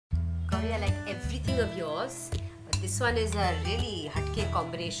Gauri, I like everything of yours. But this one is a really hatke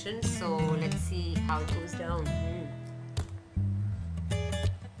combination. So let's see how it goes down.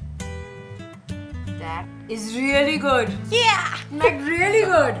 That is really good. Yeah! Like really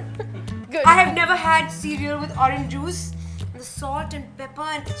good. Good. I have never had cereal with orange juice. The salt and pepper,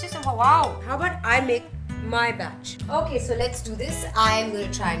 and it's just wow. How about I make my batch? Okay, so let's do this. I'm going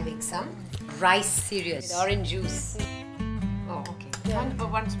to try and make some rice cereal with orange juice. Oh, okay. Yeah.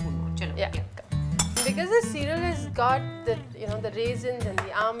 One spoon more. Chalo. Yeah. Because the cereal has got the the raisins and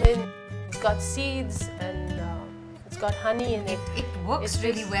the almond. It's got seeds and it's got honey in it. It works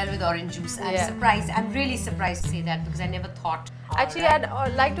really well with orange juice. I'm surprised. I'm really surprised to say that because I never thought. Actually,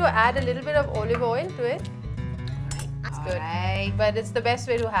 I'd like to add a little bit of olive oil to it. It's good. Right. But it's the best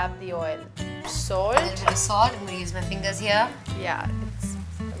way to have the oil. Salt. A little bit of salt. I'm going to use my fingers here. Yeah, it's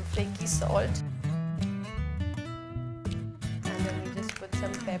some flaky salt. And then we just put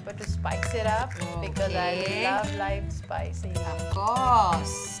some pepper to spice it up because I love live spicy. Of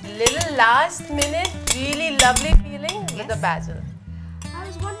course. Little last minute, really lovely feeling with the basil. I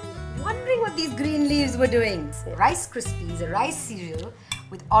was wondering what these green leaves were doing. Rice Krispies, a rice cereal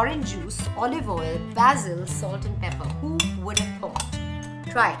with orange juice, olive oil, basil, salt and pepper. Who would have thought?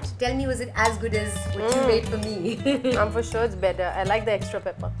 Try it. Tell me, was it as good as what you made for me? I'm for sure it's better. I like the extra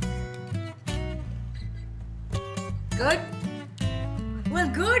pepper. Good? Well,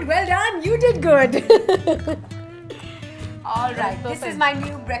 good. Well done. You did good. All right. This is my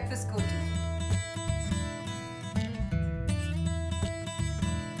new breakfast go-to.